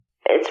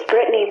It's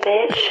Britney,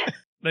 bitch.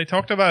 They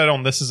talked about it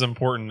on This Is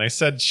Important. They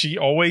said she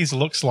always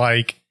looks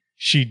like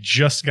she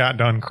just got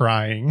done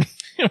crying.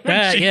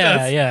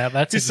 Yeah,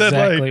 that's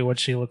exactly what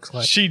she looks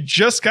like. She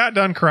just got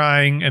done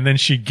crying, and then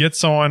she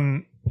gets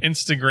on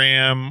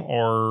Instagram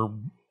or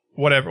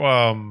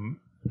whatever,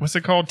 what's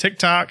it called?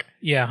 TikTok?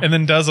 Yeah. And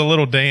then does a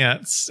little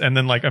dance, and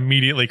then like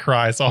immediately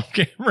cries off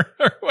camera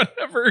or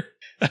whatever.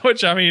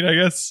 Which, I mean, I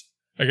guess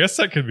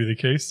that could be the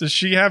case. Does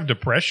she have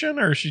depression,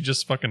 or is she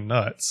just fucking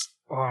nuts?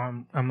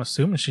 I'm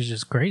assuming she's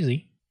just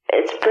crazy.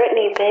 It's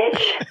Britney,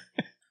 bitch.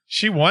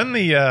 She won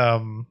the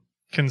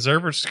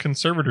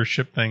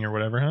conservatorship thing or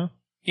whatever, huh?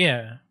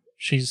 Yeah.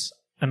 She's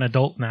an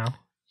adult now.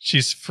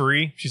 She's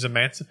free. She's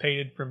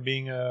emancipated from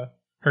being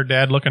her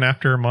dad looking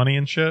after her money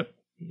and shit.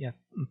 Yeah,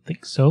 I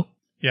think so.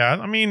 Yeah,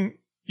 I mean,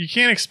 you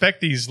can't expect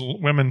these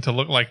women to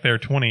look like they're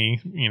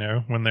 20,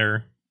 when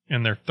they're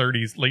in their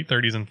 30s, late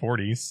 30s and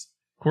 40s.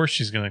 Of course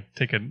she's going to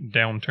take a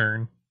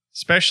downturn.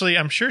 Especially,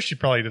 I'm sure she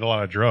probably did a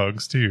lot of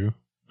drugs, too.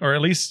 Or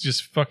at least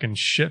just fucking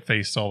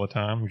shit-faced all the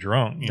time,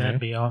 drunk. That'd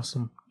be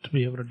awesome to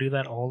be able to do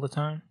that all the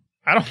time.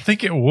 I don't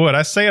think it would.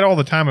 I say it all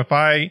the time.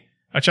 I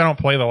don't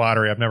play the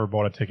lottery. I've never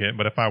bought a ticket.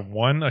 But if I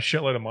won a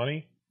shitload of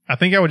money, I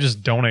think I would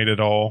just donate it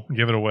all,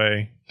 give it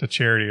away to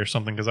charity or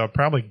something, because I would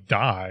probably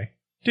die.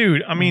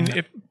 Dude, I mean,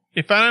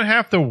 if I don't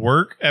have to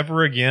work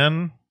ever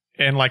again,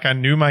 and like I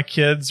knew my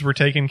kids were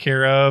taken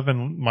care of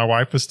and my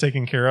wife was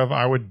taken care of,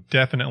 I would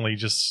definitely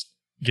just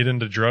get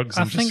into drugs.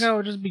 I think I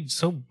would just be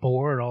so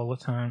bored all the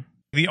time.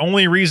 The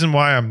only reason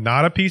why I'm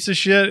not a piece of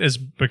shit is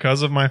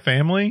because of my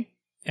family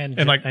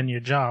and your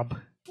job.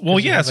 Well,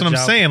 yeah, that's what I'm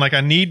saying. Like,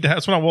 I need.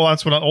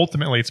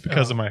 Ultimately, it's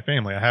because of my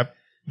family.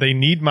 They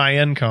need my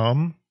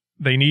income.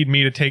 They need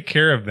me to take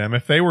care of them.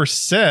 If they were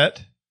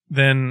set,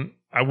 then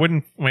I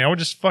wouldn't. I would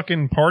just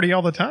fucking party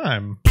all the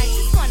time. I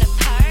just want to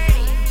party.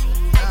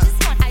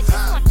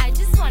 I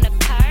just want to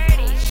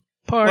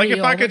party. Like,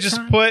 if I could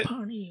just put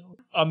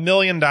 $1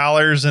 million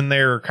in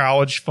their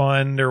college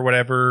fund or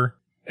whatever,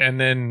 and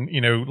then,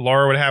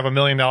 Laura would have $1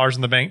 million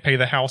in the bank, pay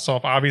the house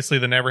off. Obviously,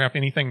 they never have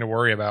anything to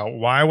worry about.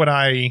 Why would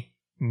I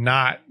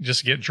not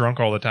just get drunk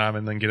all the time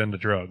and then get into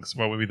drugs?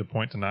 What would be the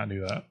point to not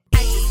do that?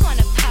 I just want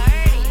to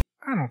party.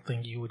 I don't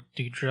think you would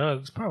do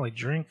drugs. Probably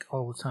drink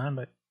all the time,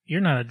 but you're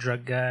not a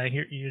drug guy.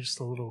 You're just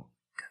a little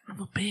kind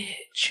of a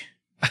bitch.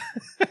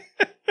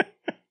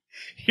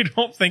 You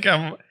don't think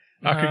I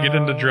could get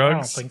into drugs? I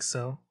don't think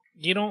so.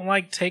 You don't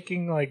like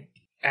taking like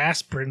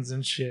aspirins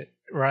and shit,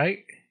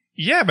 right?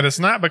 Yeah, but it's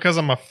not because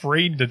I'm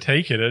afraid to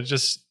take it. I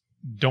just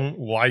don't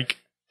like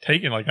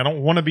taking it. Like, I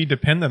don't want to be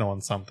dependent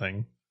on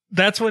something.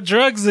 That's what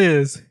drugs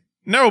is.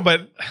 No,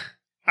 but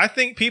I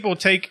think people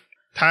take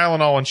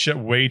Tylenol and shit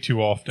way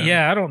too often.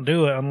 Yeah, I don't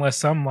do it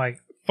unless I'm like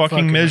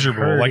fucking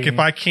miserable. Hurting. Like,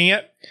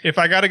 if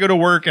I got to go to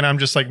work and I'm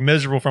just like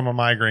miserable from a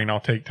migraine, I'll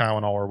take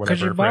Tylenol or whatever.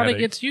 Because your body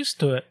gets used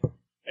to it.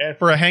 And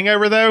for a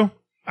hangover, though,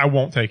 I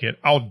won't take it.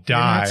 I'll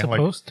die. You're not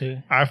supposed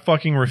to. I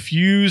fucking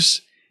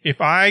refuse. If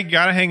I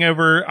got a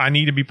hangover, I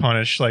need to be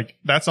punished. Like,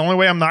 that's the only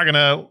way I'm not going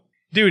to...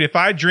 Dude, if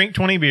I drink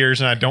 20 beers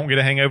and I don't get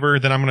a hangover,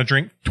 then I'm going to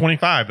drink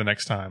 25 the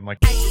next time. Like,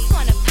 I just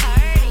want to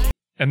party.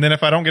 And then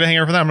if I don't get a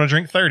hangover for that, I'm going to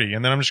drink 30.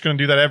 And then I'm just going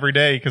to do that every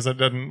day because it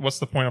doesn't... What's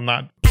the point? I'm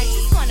not... I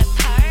just want to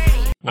party.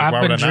 Like,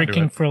 I've been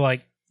drinking for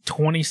like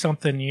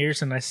 20-something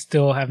years and I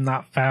still have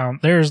not found...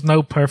 There's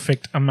no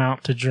perfect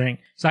amount to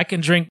drink. So I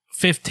can drink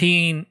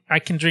 15, I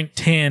can drink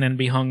 10 and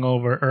be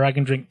hungover, or I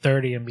can drink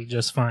 30 and be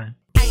just fine.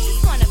 I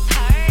just want to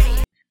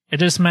party. It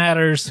just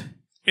matters.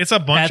 It's a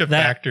bunch of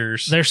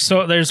factors.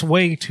 There's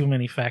way too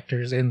many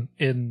factors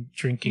in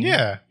drinking.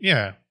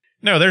 Yeah.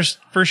 No, there's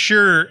for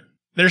sure.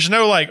 There's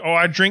no like, oh,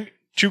 I drink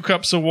 2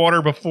 cups of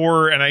water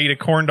before and I eat a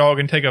corn dog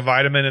and take a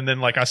vitamin and then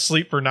like I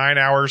sleep for 9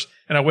 hours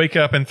and I wake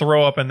up and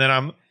throw up and then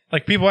I'm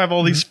like, people have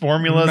all these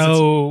formulas.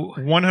 No,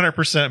 it's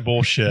 100%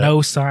 bullshit.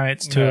 No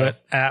science to it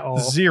at all.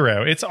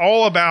 Zero. It's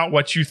all about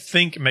what you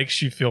think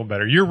makes you feel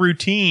better. Your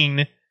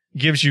routine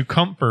gives you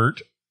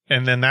comfort,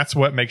 and then that's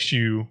what makes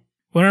you.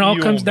 When it all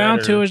comes down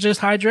to is just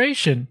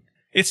hydration.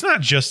 It's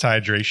not just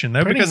hydration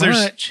though, because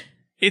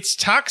it's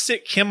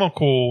toxic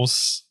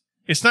chemicals.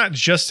 It's not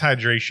just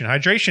hydration.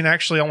 Hydration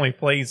actually only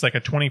plays like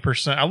a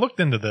 20%. I looked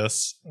into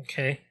this.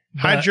 Okay.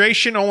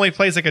 Hydration only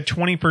plays like a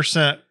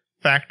 20%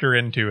 factor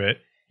into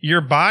it.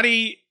 Your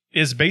body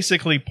is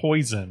basically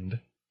poisoned.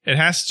 It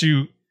has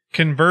to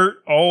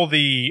convert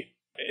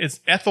it's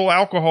ethyl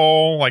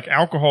alcohol, like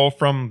alcohol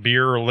from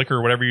beer or liquor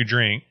or whatever you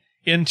drink,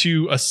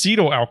 into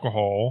acetyl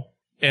alcohol,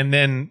 and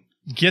then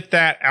get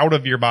that out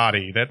of your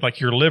body. That, like,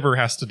 your liver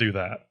has to do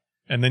that.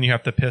 And then you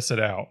have to piss it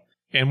out.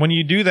 And when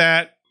you do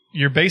that,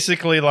 you're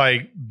basically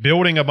like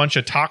building a bunch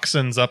of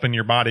toxins up in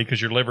your body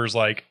because your liver's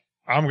like,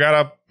 I'm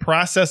gotta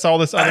process all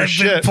this other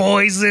shit. I've been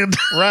poisoned.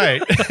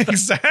 Right.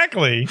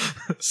 Exactly.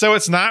 So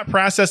it's not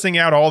processing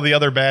out all the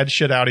other bad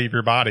shit out of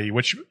your body,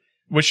 which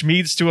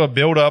leads to a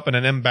buildup and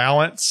an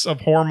imbalance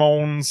of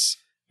hormones,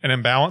 an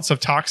imbalance of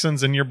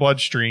toxins in your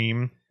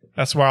bloodstream.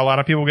 That's why a lot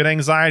of people get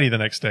anxiety the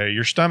next day.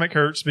 Your stomach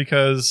hurts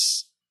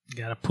because you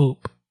gotta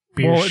poop.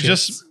 beer Well,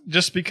 shits.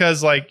 just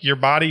because like your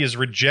body is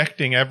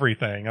rejecting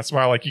everything. That's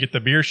why like you get the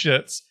beer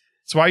shits.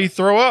 That's why you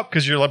throw up,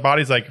 because your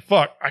body's like,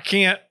 fuck, I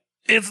can't.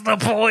 It's the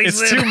poison.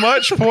 It's too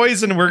much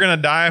poison. We're gonna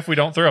die if we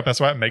don't throw up. That's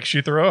why it makes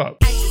you throw up.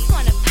 I just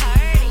wanna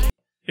party.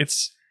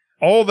 It's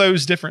all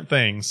those different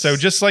things. So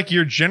just like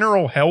your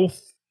general health,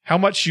 how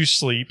much you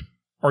sleep,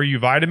 are you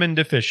vitamin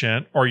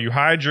deficient, are you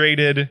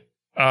hydrated,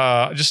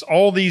 just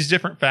all these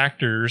different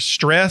factors,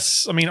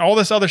 stress. I mean, all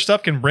this other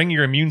stuff can bring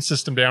your immune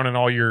system down and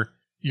all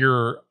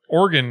your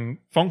organ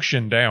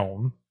function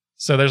down.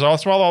 So there's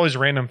also all these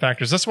random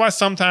factors. That's why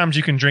sometimes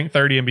you can drink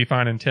 30 and be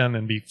fine in 10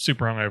 and be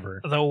super hungover.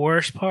 The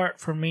worst part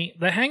for me,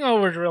 the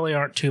hangovers really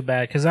aren't too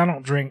bad because I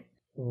don't drink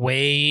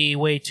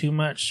way too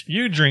much.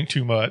 You drink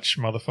too much,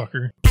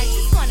 motherfucker. I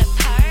just wanna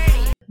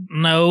party.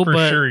 No, For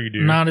but sure you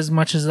do. not as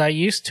much as I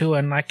used to,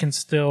 and I can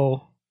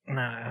still.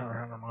 Nah,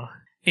 I don't know.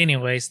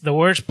 Anyways, the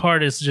worst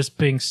part is just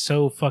being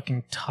so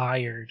fucking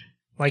tired.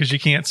 Like Because you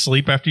can't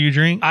sleep after you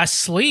drink. I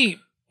sleep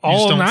You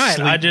just all don't night.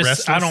 sleep I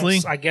restlessly?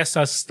 don't. I guess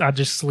I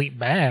just sleep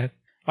bad.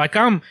 Like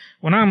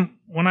when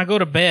I go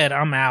to bed,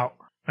 I'm out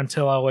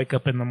until I wake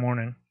up in the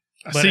morning.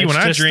 But See, it's when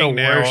I just drink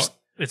the now, worst.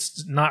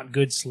 It's not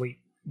good sleep.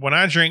 when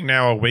I drink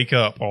now, I wake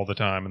up all the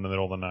time in the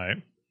middle of the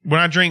night. When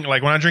I drink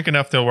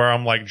enough to where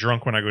I'm like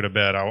drunk when I go to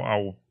bed,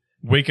 I'll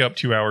wake up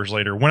 2 hours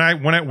later.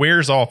 When it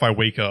wears off, I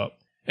wake up,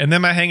 and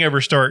then my hangover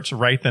starts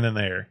right then and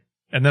there,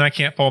 and then I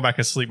can't fall back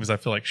asleep because I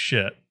feel like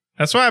shit.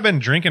 That's why I've been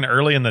drinking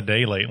early in the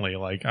day lately.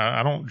 Like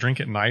I don't drink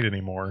at night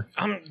anymore.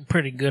 I'm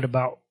pretty good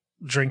about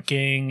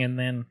drinking and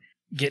then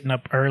getting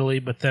up early,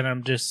 but then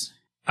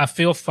I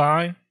feel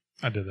fine.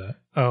 I did that.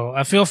 Oh,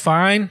 I feel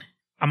fine.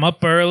 I'm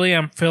up early.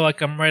 I feel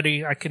like I'm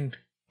ready. I can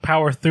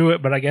power through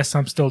it, but I guess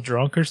I'm still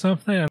drunk or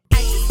something. I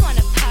just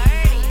wanna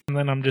party. And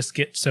then I'm just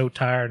get so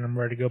tired and I'm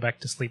ready to go back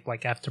to sleep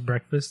like after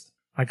breakfast.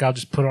 Like I'll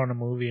just put on a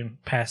movie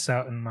and pass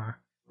out in my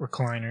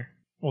recliner.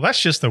 Well,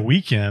 that's just the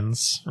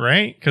weekends,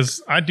 right?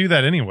 Because I do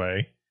that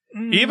anyway.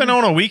 Mm. Even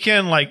on a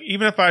weekend, like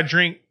even if I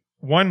drink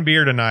one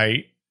beer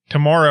tonight,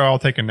 tomorrow I'll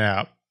take a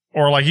nap.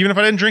 Or like even if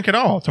I didn't drink at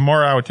all,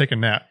 tomorrow I would take a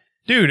nap.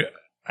 Dude,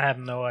 I have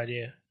no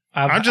idea.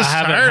 I'm just I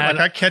haven't tired. had-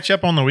 Like I catch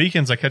up on the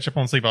weekends. I catch up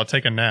on sleep. I'll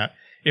take a nap.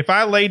 If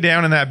I lay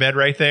down in that bed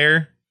right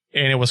there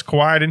and it was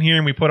quiet in here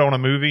and we put on a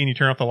movie and you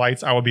turn off the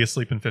lights, I would be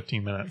asleep in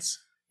 15 minutes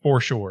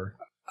for sure.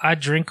 I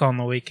drink on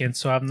the weekend,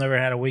 so I've never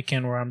had a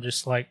weekend where I'm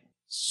just like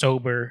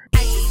sober. I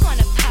just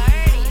wanna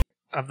party.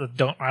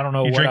 I don't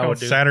know You what drink I on would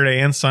do. Saturday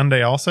and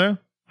Sunday also?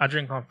 I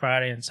drink on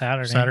Friday and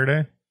Saturday.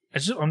 Saturday?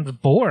 I'm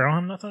just bored. I don't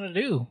have nothing to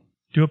do.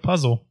 Do a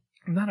puzzle.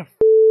 I'm not a.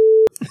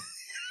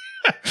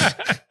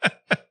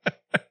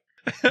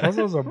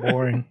 Puzzles are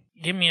boring.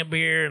 Give me a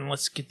beer and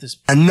let's get this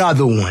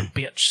Another one.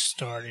 bitch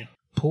started.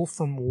 Pull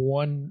from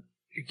one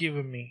you're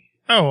giving me.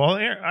 Oh, well,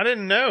 I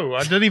didn't know.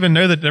 I didn't even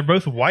know that they're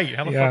both white.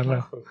 How the Yeah, I fuck am I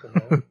know. supposed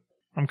to know?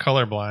 I'm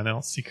colorblind. I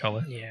don't see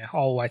color. Yeah,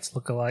 all whites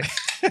look alike.